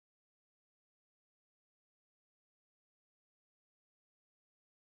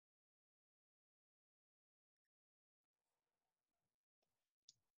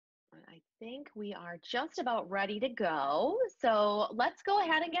Think we are just about ready to go. So let's go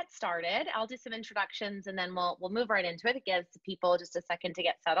ahead and get started. I'll do some introductions and then we'll move right into it. It gives people just a second to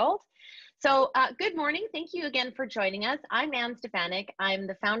get settled. So good morning. Thank you again for joining us. I'm Ann Stefanik. I'm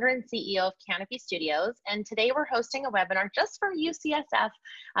the founder and CEO of Canopy Studios. And today we're hosting a webinar just for UCSF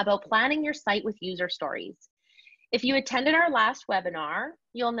about planning your site with user stories. If you attended our last webinar,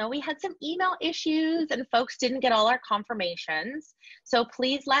 you'll know we had some email issues and folks didn't get all our confirmations. So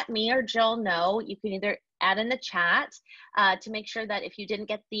please let me or Jill know. You can either add in the chat to make sure that if you didn't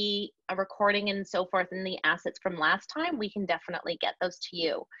get the recording and so forth and the assets from last time, we can definitely get those to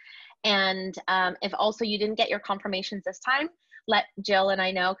you. And if also you didn't get your confirmations this time, let Jill and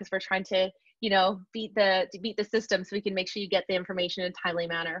I know, because we're trying to, beat the system so we can make sure you get the information in a timely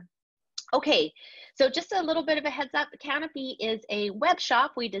manner. Okay, so just a little bit of a heads up, Canopy is a web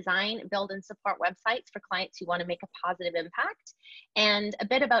shop. We design, build, and support websites for clients who want to make a positive impact. And a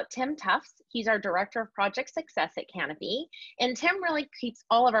bit about Tim Tufts. He's our Director of Project Success at Canopy. And Tim really keeps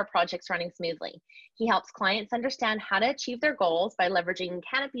all of our projects running smoothly. He helps clients understand how to achieve their goals by leveraging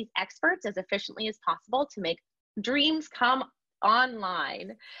Canopy's experts as efficiently as possible to make dreams come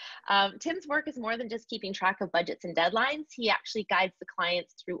online. Tim's work is more than just keeping track of budgets and deadlines. He actually guides the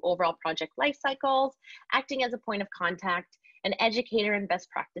clients through overall project life cycles, acting as a point of contact, an educator in best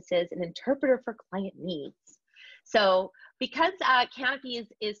practices, an interpreter for client needs. So because Canopy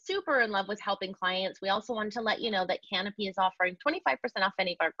is super in love with helping clients, we also wanted to let you know that Canopy is offering 25% off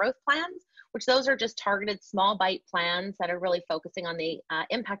any of our growth plans, which those are just targeted small bite plans that are really focusing on the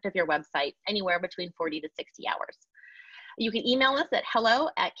impact of your website, anywhere between 40 to 60 hours. You can email us at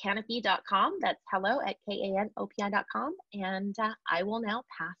hello@canopy.com. That's hello@kanopi.com. And I will now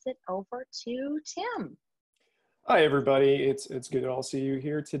pass it over to Tim. Hi, everybody. It's good to all see you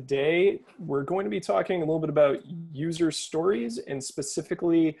here today. We're going to be talking a little bit about user stories and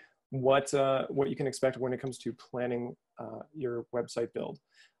specifically what you can expect when it comes to planning your website build.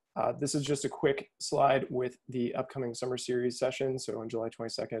 This is just a quick slide with the upcoming summer series session. So on July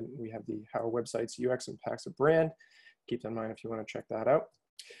 22nd, we have the How Websites UX Impacts a Brand. Keep that in mind if you want to check that out.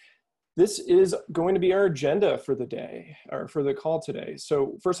 This is going to be our agenda for the day, or for the call today.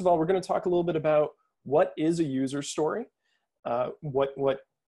 So first of all, we're going to talk a little bit about what is a user story,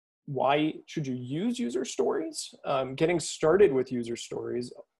 why should you use user stories, getting started with user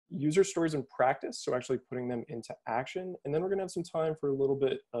stories in practice, so actually putting them into action, and then we're going to have some time for a little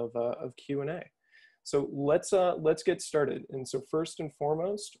bit of Q&A. So let's get started. And so first and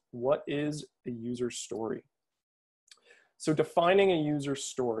foremost, what is a user story? So defining a user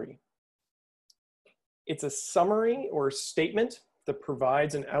story, it's a summary or a statement that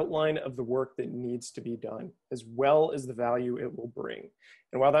provides an outline of the work that needs to be done, as well as the value it will bring.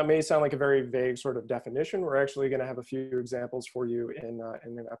 And while that may sound like a very vague sort of definition, we're actually going to have a few examples for you in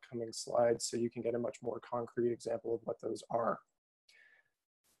the upcoming slides so you can get a much more concrete example of what those are.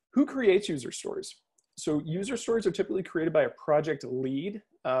 Who creates user stories? So user stories are typically created by a project lead.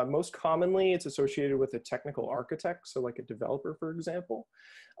 Most commonly, it's associated with a technical architect, so like a developer, for example.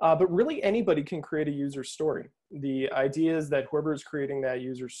 But really, anybody can create a user story. The idea is that whoever is creating that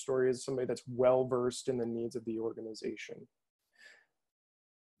user story is somebody that's well-versed in the needs of the organization.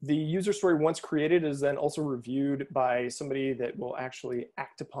 The user story, once created, is then also reviewed by somebody that will actually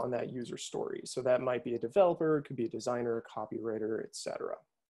act upon that user story. So that might be a developer, it could be a designer, a copywriter, etc.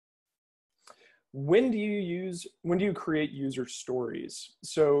 When do you create user stories?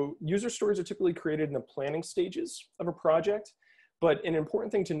 So user stories are typically created in the planning stages of a project, but an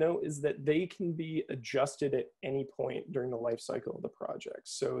important thing to note is that they can be adjusted at any point during the life cycle of the project.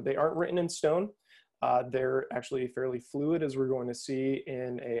 So they aren't written in stone. They're actually fairly fluid, as we're going to see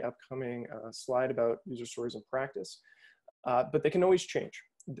in an upcoming slide about user stories in practice, but they can always change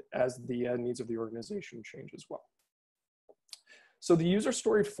as the needs of the organization change as well. So the user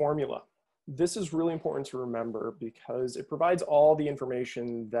story formula. This is really important to remember because it provides all the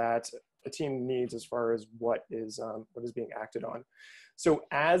information that a team needs as far as what is being acted on. So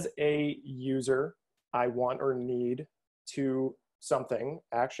as a user, I want or need to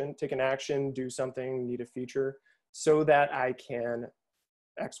take an action, do something, need a feature, so that I can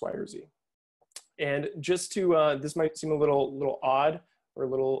X, Y, or Z. And just to, this might seem a little odd or a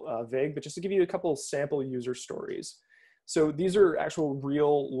little vague, but just to give you a couple sample user stories. So these are actual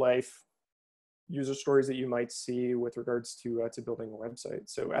real life user stories that you might see with regards to building a website.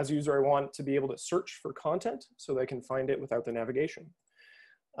 So as a user, I want to be able to search for content so that I can find it without the navigation.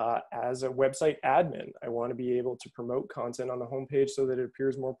 As a website admin, I want to be able to promote content on the homepage so that it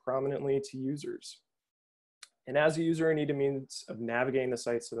appears more prominently to users. And as a user, I need a means of navigating the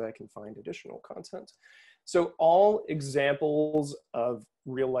site so that I can find additional content. So all examples of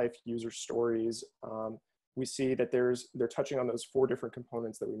real life user stories, we see that they're touching on those 4 different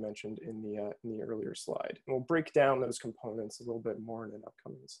components that we mentioned in the earlier slide. And we'll break down those components a little bit more in an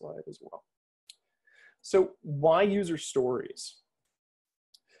upcoming slide as well. So why user stories?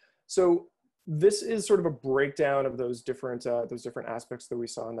 So this is sort of a breakdown of those different aspects that we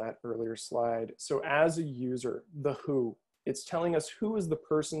saw in that earlier slide. So as a user, the who, it's telling us who is the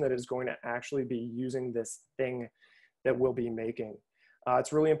person that is going to actually be using this thing that we'll be making.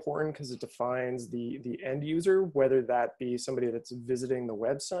 It's really important because it defines the end user, whether that be somebody that's visiting the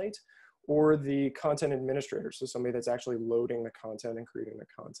website or the content administrator, so somebody that's actually loading the content and creating the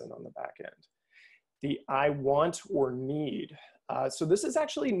content on the back end. The I want or need. So this is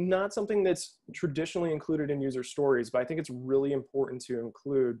actually not something that's traditionally included in user stories, but I think it's really important to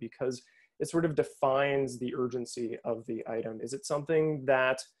include because it sort of defines the urgency of the item. Is it something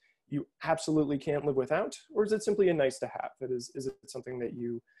that you absolutely can't live without, or is it simply a nice to have? Is it something that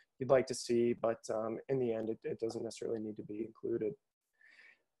you'd like to see, but in the end, it doesn't necessarily need to be included?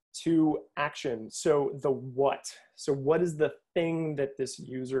 To action, so the what. So what is the thing that this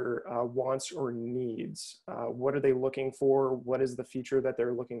user wants or needs? What are they looking for? What is the feature that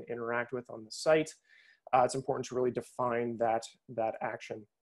they're looking to interact with on the site? It's important to really define that action.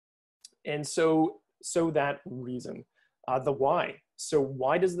 And so that reason, the why. So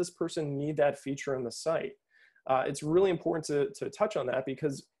why does this person need that feature on the site? It's really important to touch on that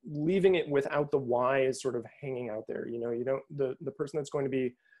because leaving it without the why is sort of hanging out there. The person that's going to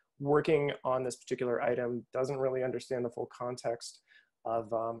be working on this particular item doesn't really understand the full context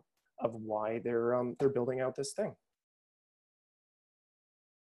of why they're building out this thing.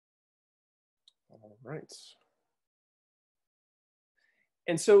 All right.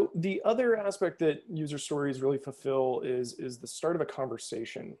 And so the other aspect that user stories really fulfill is the start of a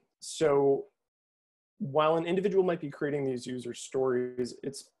conversation. So while an individual might be creating these user stories,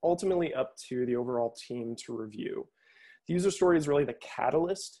 it's ultimately up to the overall team to review. The user story is really the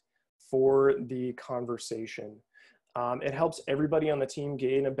catalyst for the conversation. It helps everybody on the team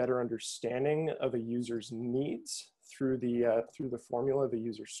gain a better understanding of a user's needs through the formula of the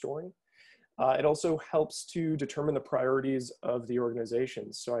user story. It also helps to determine the priorities of the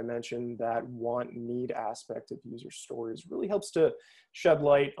organization. So I mentioned that want-need aspect of user stories really helps to shed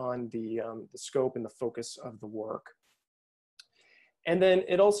light on the scope and the focus of the work. And then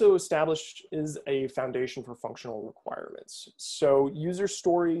it also establishes a foundation for functional requirements. So user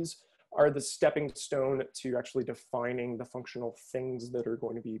stories are the stepping stone to actually defining the functional things that are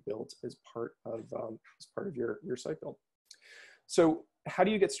going to be built as part of your site build. So how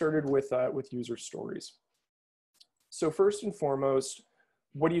do you get started with user stories? So first and foremost,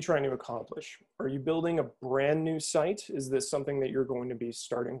 what are you trying to accomplish? Are you building a brand new site? Is this something that you're going to be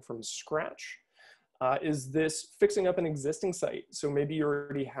starting from scratch? Is this fixing up an existing site? So maybe you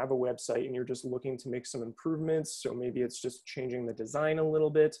already have a website and you're just looking to make some improvements. So maybe it's just changing the design a little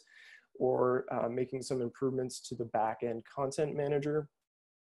bit or making some improvements to the back-end content manager.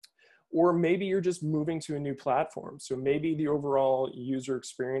 Or maybe you're just moving to a new platform. So maybe the overall user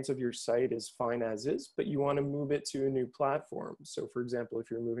experience of your site is fine as is, but you want to move it to a new platform. So for example,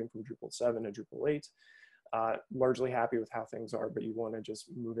 if you're moving from Drupal 7 to Drupal 8, largely happy with how things are, but you want to just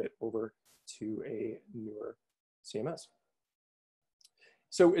move it over to a newer CMS.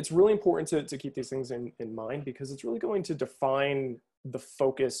 So it's really important to keep these things in mind because it's really going to define the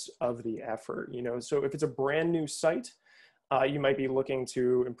focus of the effort. So if it's a brand new site, you might be looking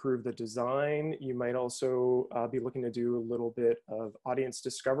to improve the design. You might also be looking to do a little bit of audience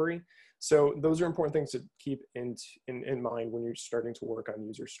discovery. So those are important things to keep in mind when you're starting to work on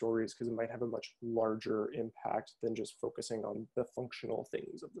user stories because it might have a much larger impact than just focusing on the functional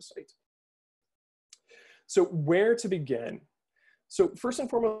things of the site. So where to begin? So first and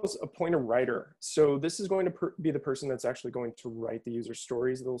foremost, appoint a writer. So this is going to be the person that's actually going to write the user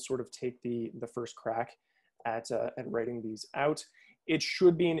stories. They'll sort of take the first crack at writing these out. It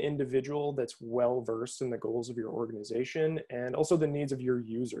should be an individual that's well-versed in the goals of your organization and also the needs of your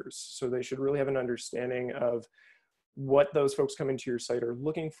users. So they should really have an understanding of what those folks coming to your site are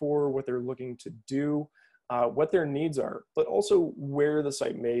looking for, what they're looking to do, what their needs are, but also where the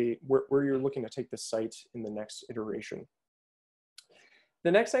site where you're looking to take the site in the next iteration.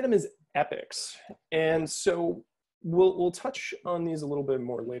 The next item is epics. And so we'll touch on these a little bit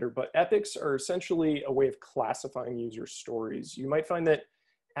more later, but epics are essentially a way of classifying user stories. You might find that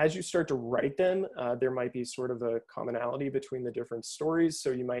as you start to write them, there might be sort of a commonality between the different stories.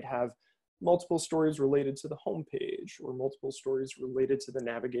 So you might have multiple stories related to the homepage or multiple stories related to the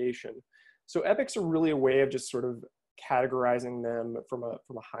navigation. So epics are really a way of just sort of categorizing them from a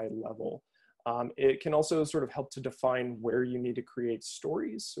high level. It can also sort of help to define where you need to create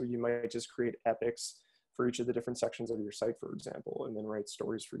stories. So you might just create epics for each of the different sections of your site, for example, and then write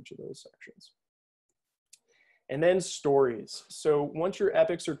stories for each of those sections. And then stories. So once your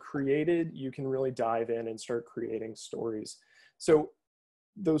epics are created, you can really dive in and start creating stories. So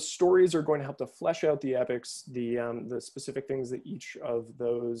those stories are going to help to flesh out the epics, the specific things that each of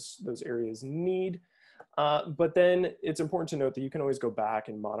those areas need. But then it's important to note that you can always go back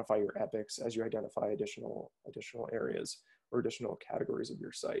and modify your epics as you identify additional areas or additional categories of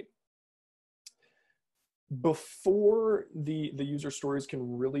your site. Before the user stories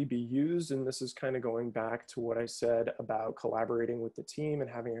can really be used, and this is kind of going back to what I said about collaborating with the team and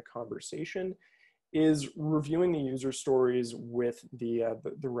having a conversation, is reviewing the user stories with the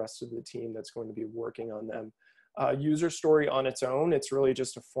rest of the team that's going to be working on them. User story on its own, it's really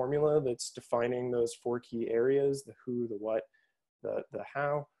just a formula that's defining those 4 key areas: the who, the what, the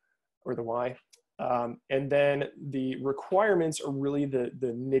how, or the why. And then the requirements are really the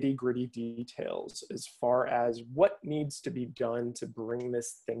nitty-gritty details as far as what needs to be done to bring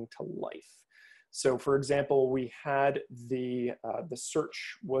this thing to life. So for example, we had the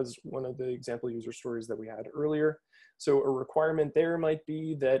search was one of the example user stories that we had earlier. So a requirement there might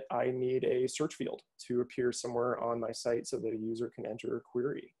be that I need a search field to appear somewhere on my site so that a user can enter a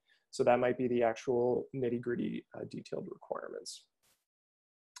query. So that might be the actual nitty-gritty detailed requirements.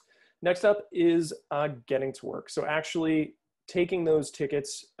 Next up is getting to work. So actually taking those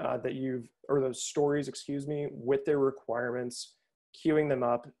tickets or those stories, excuse me, with their requirements, queuing them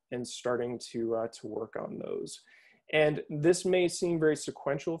up and starting to work on those. And this may seem very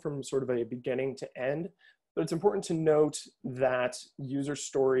sequential from sort of a beginning to end, but it's important to note that user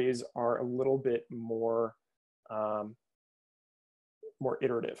stories are a little bit more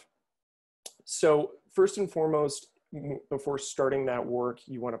iterative. So first and foremost, before starting that work,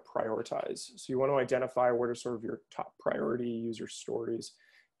 you want to prioritize. So you want to identify what are sort of your top priority user stories,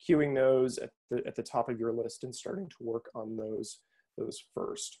 queuing those at the top of your list and starting to work on those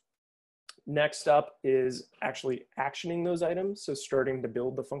first. Next up is actually actioning those items. So starting to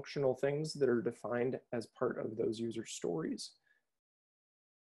build the functional things that are defined as part of those user stories.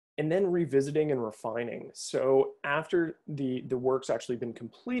 And then revisiting and refining. So after the work's actually been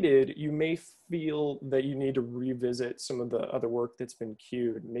completed, you may feel that you need to revisit some of the other work that's been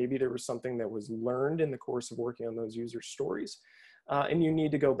queued. Maybe there was something that was learned in the course of working on those user stories, and you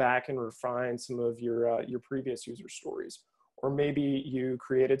need to go back and refine some of your previous user stories. Or maybe you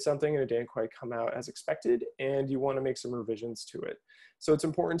created something and it didn't quite come out as expected and you want to make some revisions to it. So it's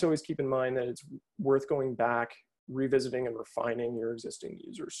important to always keep in mind that it's worth going back, revisiting and refining your existing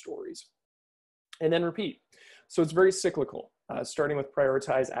user stories. And then repeat. So it's very cyclical, starting with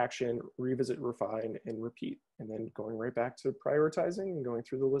prioritize, action, revisit, refine, and repeat, and then going right back to prioritizing and going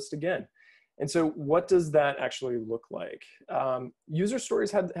through the list again. And so what does that actually look like? User stories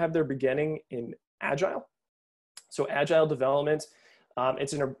have their beginning in Agile. So Agile development,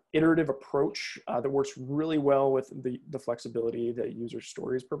 it's an iterative approach that works really well with the flexibility that user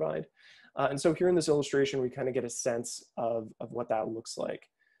stories provide. And so here in this illustration, we kind of get a sense of what that looks like.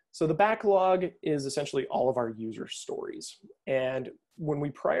 So the backlog is essentially all of our user stories. And when we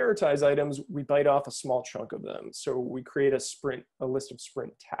prioritize items, we bite off a small chunk of them. So we create a list of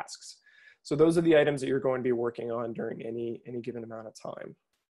sprint tasks. So those are the items that you're going to be working on during any given amount of time.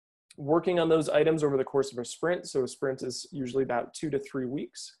 Working on those items over the course of a sprint. So a sprint is usually about 2 to 3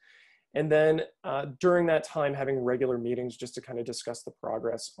 weeks. And then during that time, having regular meetings just to kind of discuss the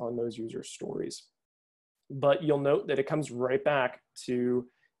progress on those user stories. But you'll note that it comes right back to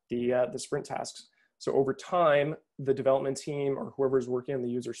the sprint tasks. So over time, the development team or whoever's working on the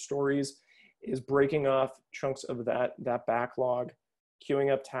user stories is breaking off chunks of that backlog,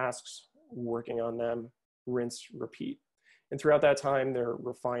 queuing up tasks, working on them, rinse, repeat. And throughout that time, they're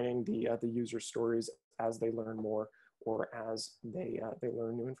refining the user stories as they learn more or as they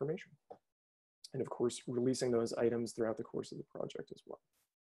learn new information. And of course, releasing those items throughout the course of the project as well.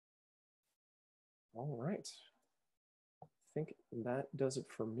 All right. I think that does it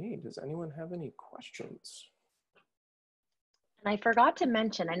for me. Does anyone have any questions? And I forgot to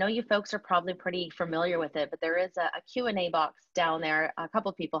mention, I know you folks are probably pretty familiar with it, but there is a Q&A box down there. A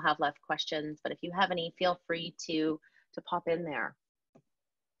couple of people have left questions, but if you have any, feel free to pop in there.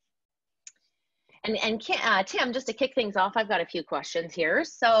 And Tim, just to kick things off, I've got a few questions here.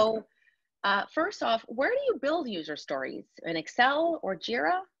 So first off, where do you build user stories? In Excel or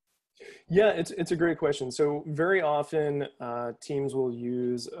Jira? Yeah, it's a great question. So very often teams will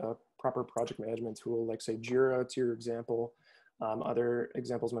use a proper project management tool, like say Jira to your example. Other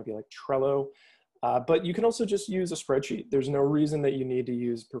examples might be like Trello. But you can also just use a spreadsheet. There's no reason that you need to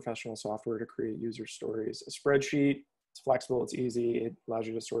use professional software to create user stories. A spreadsheet, it's flexible, it's easy, it allows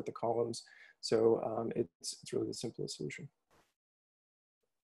you to sort the columns. So it's really the simplest solution.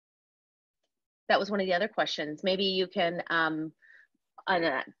 That was one of the other questions. Maybe you can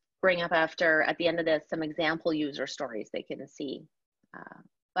bring up after, at the end of this, some example user stories they can see.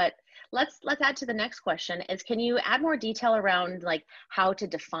 But let's add to the next question is, can you add more detail around like how to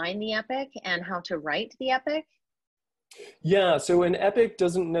define the epic and how to write the epic? Yeah, so an epic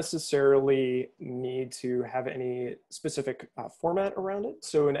doesn't necessarily need to have any specific format around it.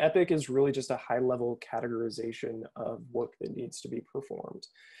 So an epic is really just a high-level categorization of work that needs to be performed.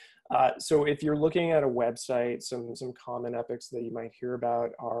 So if you're looking at a website, some common epics that you might hear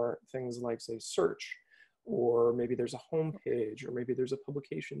about are things like, say, search, or maybe there's a home page, or maybe there's a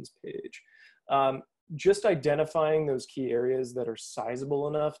publications page. Just identifying those key areas that are sizable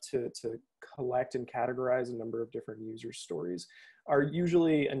enough to collect and categorize a number of different user stories are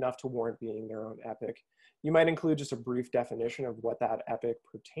usually enough to warrant being their own epic. You might include just a brief definition of what that epic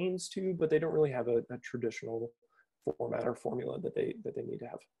pertains to, but they don't really have a traditional format or formula that they need to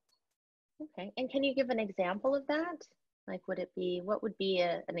have. Okay, and can you give an example of that? Like, what would be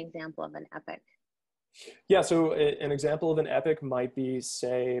an example of an epic? Yeah, so an example of an epic might be,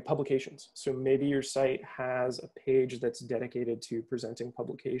 say, publications. So maybe your site has a page that's dedicated to presenting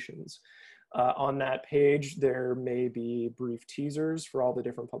publications. On that page, there may be brief teasers for all the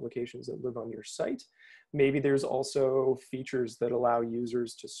different publications that live on your site. Maybe there's also features that allow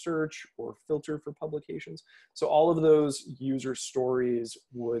users to search or filter for publications. So all of those user stories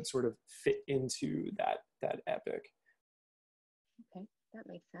would sort of fit into that epic. Okay, that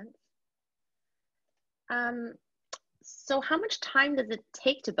makes sense. So how much time does it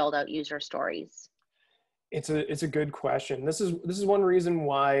take to build out user stories? It's a good question. This is one reason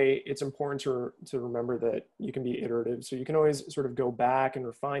why it's important to remember that you can be iterative. So you can always sort of go back and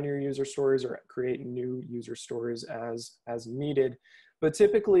refine your user stories or create new user stories as needed. But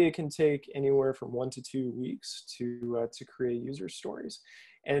typically it can take anywhere from 1 to 2 weeks to create user stories.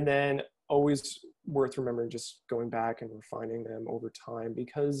 And then always worth remembering just going back and refining them over time,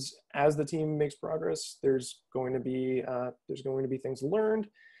 because as the team makes progress, there's going to be things learned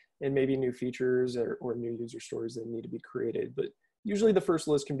and maybe new features or new user stories that need to be created. But usually the first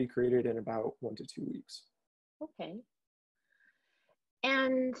list can be created in about 1 to 2 weeks. Okay.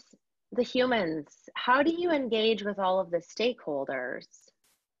 And the humans, how do you engage with all of the stakeholders?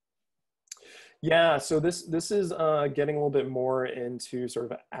 Yeah, so this is getting a little bit more into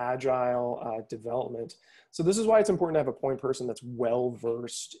sort of agile development. So this is why it's important to have a point person that's well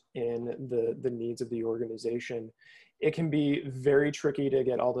versed in the needs of the organization. It can be very tricky to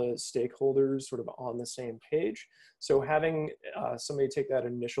get all the stakeholders sort of on the same page. So having somebody take that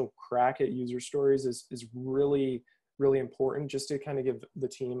initial crack at user stories is really, really important, just to kind of give the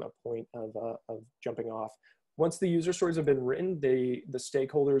team a point of jumping off. Once the user stories have been written, the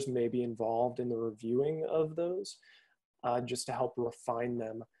stakeholders may be involved in the reviewing of those just to help refine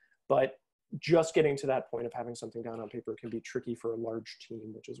them. But just getting to that point of having something down on paper can be tricky for a large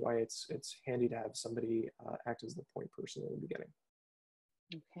team, which is why it's handy to have somebody act as the point person in the beginning.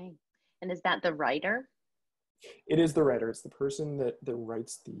 Okay. And is that the writer? It is the writer. It's the person that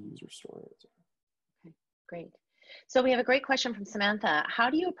writes the user story. Okay, great. So we have a great question from Samantha. How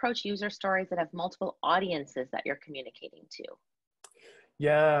do you approach user stories that have multiple audiences that you're communicating to?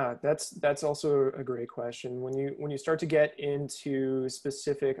 Yeah, that's also a great question. When you start to get into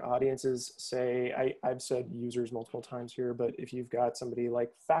specific audiences, say I've said users multiple times here, but if you've got somebody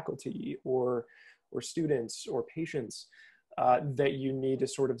like faculty or students or patients that you need to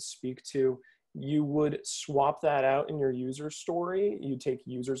sort of speak to, you would swap that out in your user story. You take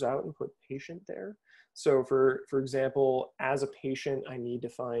users out and put patient there. So for example, as a patient, I need to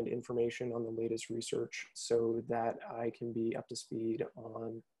find information on the latest research so that I can be up to speed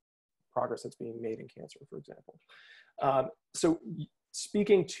on progress that's being made in cancer, for example. So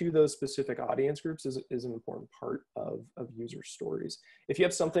speaking to those specific audience groups is an important part of user stories. If you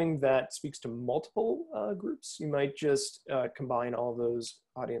have something that speaks to multiple groups, you might just combine all of those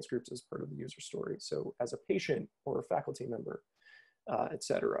audience groups as part of the user story. So as a patient or a faculty member, et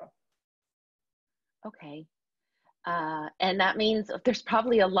cetera. Okay. And that means there's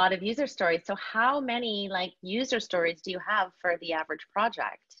probably a lot of user stories. So how many like user stories do you have for the average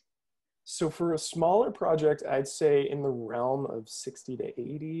project? So for a smaller project, I'd say in the realm of 60 to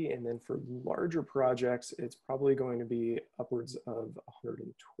 80. And then for larger projects, it's probably going to be upwards of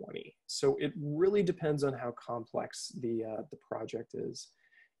 120. So it really depends on how complex the project is.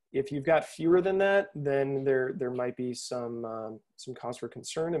 If you've got fewer than that, then there might be some cause for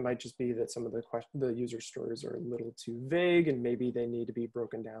concern. It might just be that some of the user stories are a little too vague, and maybe they need to be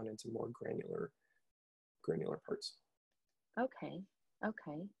broken down into more granular parts. Okay.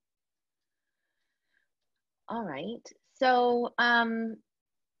 Okay. All right. So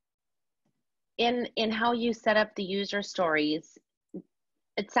in how you set up the user stories,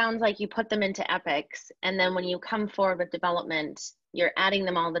 it sounds like you put them into epics, and then when you come forward with development, you're adding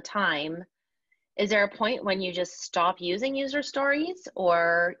them all the time. Is there a point when you just stop using user stories,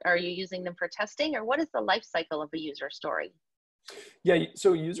 or are you using them for testing, or what is the life cycle of a user story? Yeah,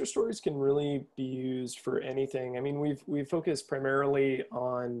 so user stories can really be used for anything. I mean, we've focused primarily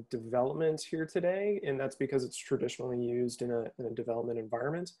on development here today, and that's because it's traditionally used in a development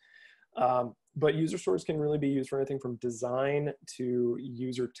environment. But user stories can really be used for anything from design to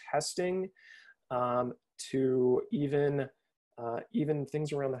user testing, to even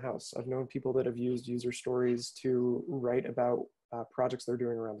things around the house. I've known people that have used user stories to write about projects they're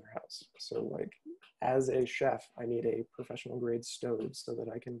doing around their house. So like, as a chef, I need a professional grade stove so that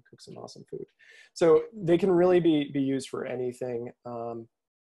I can cook some awesome food. So they can really be used for anything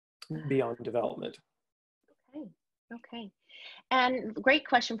beyond development. Okay. Okay. And great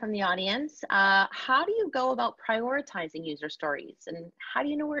question from the audience. How do you go about prioritizing user stories, and how do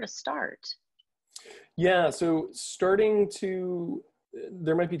you know where to start? Yeah, so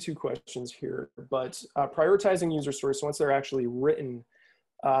there might be two questions here, but prioritizing user stories, so once they're actually written,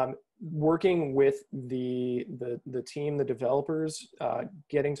 working with the team, the developers,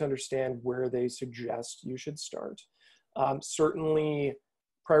 getting to understand where they suggest you should start. Certainly,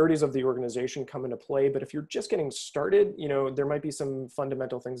 priorities of the organization come into play, but if you're just getting started, there might be some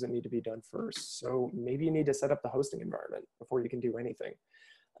fundamental things that need to be done first. So maybe you need to set up the hosting environment before you can do anything.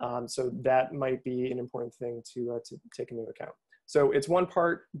 So that might be an important thing to take into account. So it's one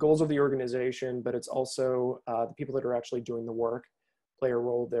part goals of the organization, but it's also the people that are actually doing the work play a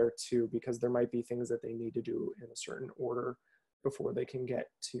role there too, because there might be things that they need to do in a certain order before they can get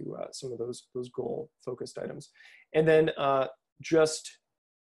to some of those goal focused items. And then just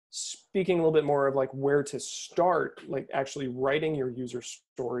speaking a little bit more of like where to start, like actually writing your user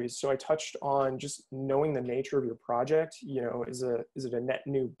stories. So I touched on just knowing the nature of your project. Is it a net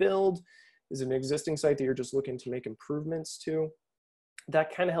new build? Is it an existing site that you're just looking to make improvements to?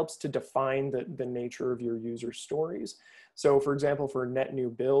 That kind of helps to define the nature of your user stories. So for example, for a net new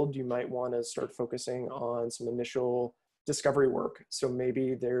build, you might want to start focusing on some initial discovery work. So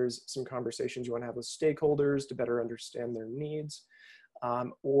maybe there's some conversations you want to have with stakeholders to better understand their needs.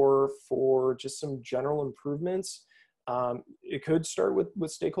 Or for just some general improvements. It could start with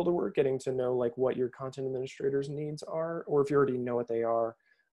stakeholder work, getting to know like what your content administrators' needs are, or if you already know what they are,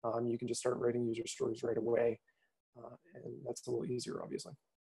 you can just start writing user stories right away. And that's a little easier, obviously.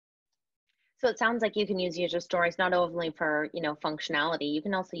 So it sounds like you can use user stories not only for, functionality, you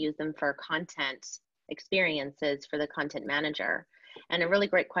can also use them for content experiences for the content manager. And a really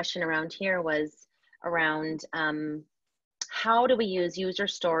great question around here was around how do we use user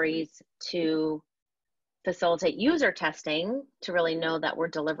stories to facilitate user testing to really know that we're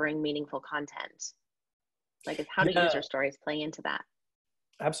delivering meaningful content? Like, how do user stories play into that?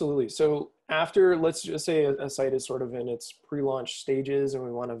 Absolutely. So after, let's just say a site is sort of in its pre-launch stages and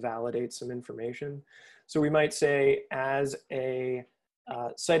we want to validate some information. So we might say, as a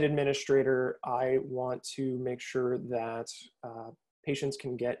site administrator, I want to make sure that patients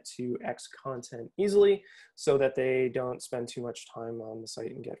can get to X content easily so that they don't spend too much time on the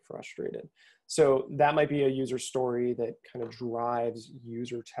site and get frustrated. So that might be a user story that kind of drives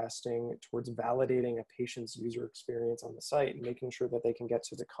user testing towards validating a patient's user experience on the site and making sure that they can get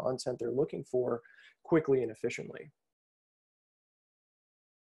to the content they're looking for quickly and efficiently.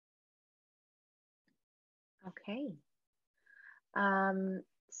 Okay.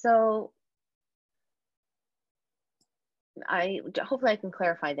 So hopefully I can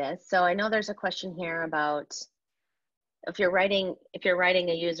clarify this. So I know there's a question here about if you're writing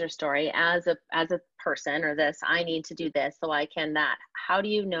a user story as a person, or this, I need to do this so I can that. How do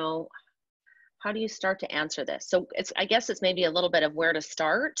you start to answer this? So I guess it's maybe a little bit of where to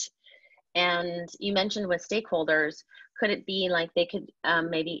start. And you mentioned with stakeholders, could it be like they could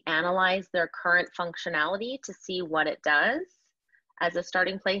maybe analyze their current functionality to see what it does as a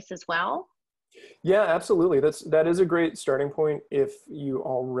starting place as well? Yeah, absolutely. That is a great starting point. If you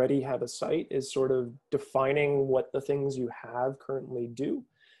already have a site, is sort of defining what the things you have currently do.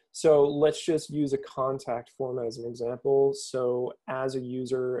 So let's just use a contact form as an example. So as a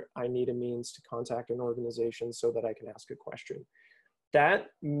user, I need a means to contact an organization so that I can ask a question. That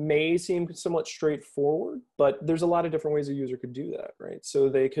may seem somewhat straightforward, but there's a lot of different ways a user could do that, right? So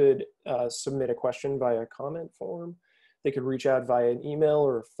they could submit a question via a comment form. They could reach out via an email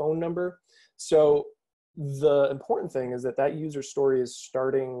or a phone number. So the important thing is that that user story is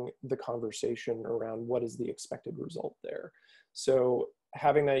starting the conversation around what is the expected result there. So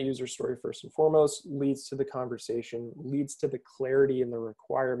having that user story first and foremost leads to the conversation, leads to the clarity and the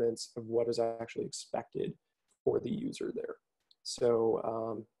requirements of what is actually expected for the user there.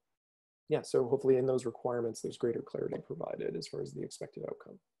 So yeah, so hopefully in those requirements, there's greater clarity provided as far as the expected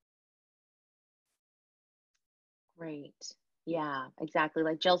outcome. Great. Yeah, exactly.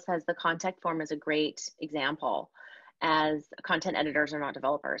 Like Jill says, the contact form is a great example, as content editors are not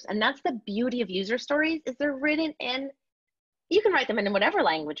developers. And that's the beauty of user stories, is they're written in, you can write them in whatever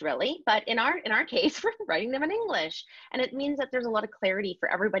language really, but in our case, we're writing them in English. And it means that there's a lot of clarity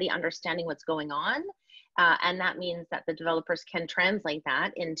for everybody understanding what's going on. And that means that the developers can translate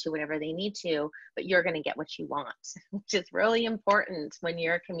that into whatever they need to, but you're going to get what you want, which is really important when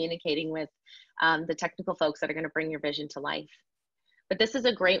you're communicating with the technical folks that are going to bring your vision to life. But this is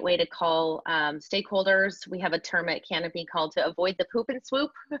a great way to call stakeholders. We have a term at Canopy called to avoid the poop and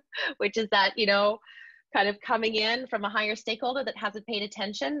swoop, which is that, you know, kind of coming in from a higher stakeholder that hasn't paid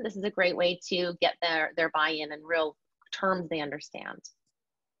attention. This is a great way to get their buy-in and real terms they understand.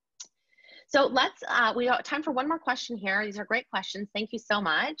 So let's, we got time for one more question here. These are great questions. Thank you so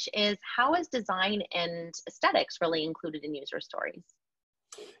much. Is how is design and aesthetics really included in user stories?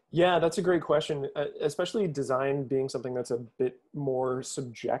 Yeah, that's a great question, especially design being something that's a bit more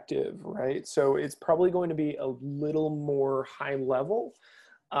subjective, right? So it's probably going to be a little more high level,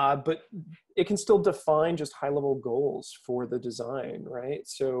 but it can still define just high level goals for the design, right?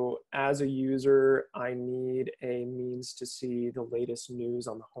 So as a user, I need a means to see the latest news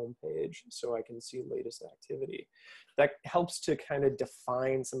on the homepage so I can see latest activity. That helps to kind of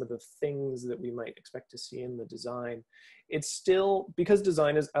define some of the things that we might expect to see in the design. It's still, because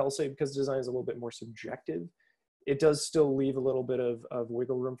design is, I'll say because design is a little bit more subjective, it does still leave a little bit of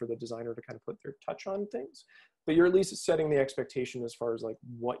wiggle room for the designer to kind of put their touch on things, but you're at least setting the expectation as far as like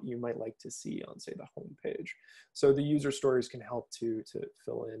what you might like to see on, say, the home page. So the user stories can help to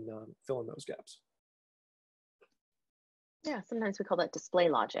fill in those gaps. Yeah, sometimes we call that display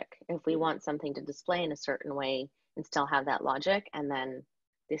logic. If we want something to display in a certain way and still have that logic, and then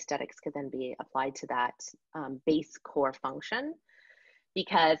the aesthetics could then be applied to that base core function.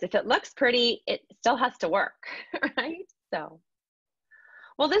 Because if it looks pretty, it still has to work, right? So,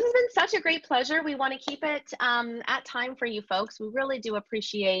 well, this has been such a great pleasure. We want to keep it at time for you folks. We really do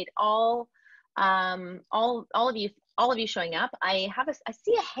appreciate all of you showing up. I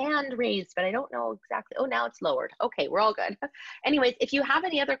see a hand raised, but I don't know exactly. Oh, now it's lowered. Okay, we're all good. Anyways, if you have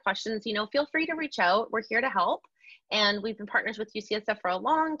any other questions, you know, feel free to reach out. We're here to help. And we've been partners with UCSF for a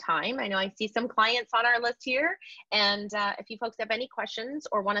long time. I know I see some clients on our list here. And if you folks have any questions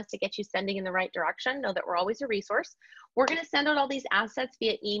or want us to get you sending in the right direction, know that we're always a resource. We're going to send out all these assets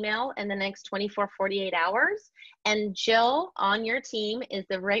via email in the next 24, 48 hours. And Jill on your team is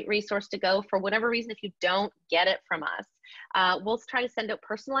the right resource to go for whatever reason if you don't get it from us. We'll try to send out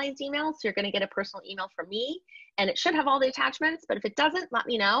personalized emails. So you're going to get a personal email from me. And it should have all the attachments. But if it doesn't, let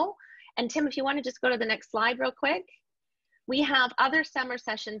me know. And Tim, if you want to just go to the next slide real quick. We have other summer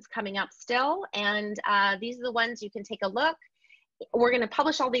sessions coming up still, and these are the ones you can take a look. We're going to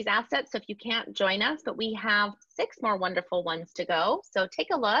publish all these assets, so if you can't join us, but we have 6 more wonderful ones to go. So take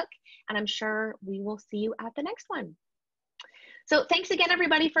a look, and I'm sure we will see you at the next one. So thanks again,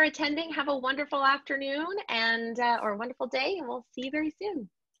 everybody, for attending. Have a wonderful afternoon and or a wonderful day, and we'll see you very soon.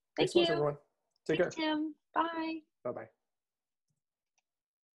 Thank you. Thanks so much, everyone. Take care. Thanks, Tim. Bye. Bye-bye.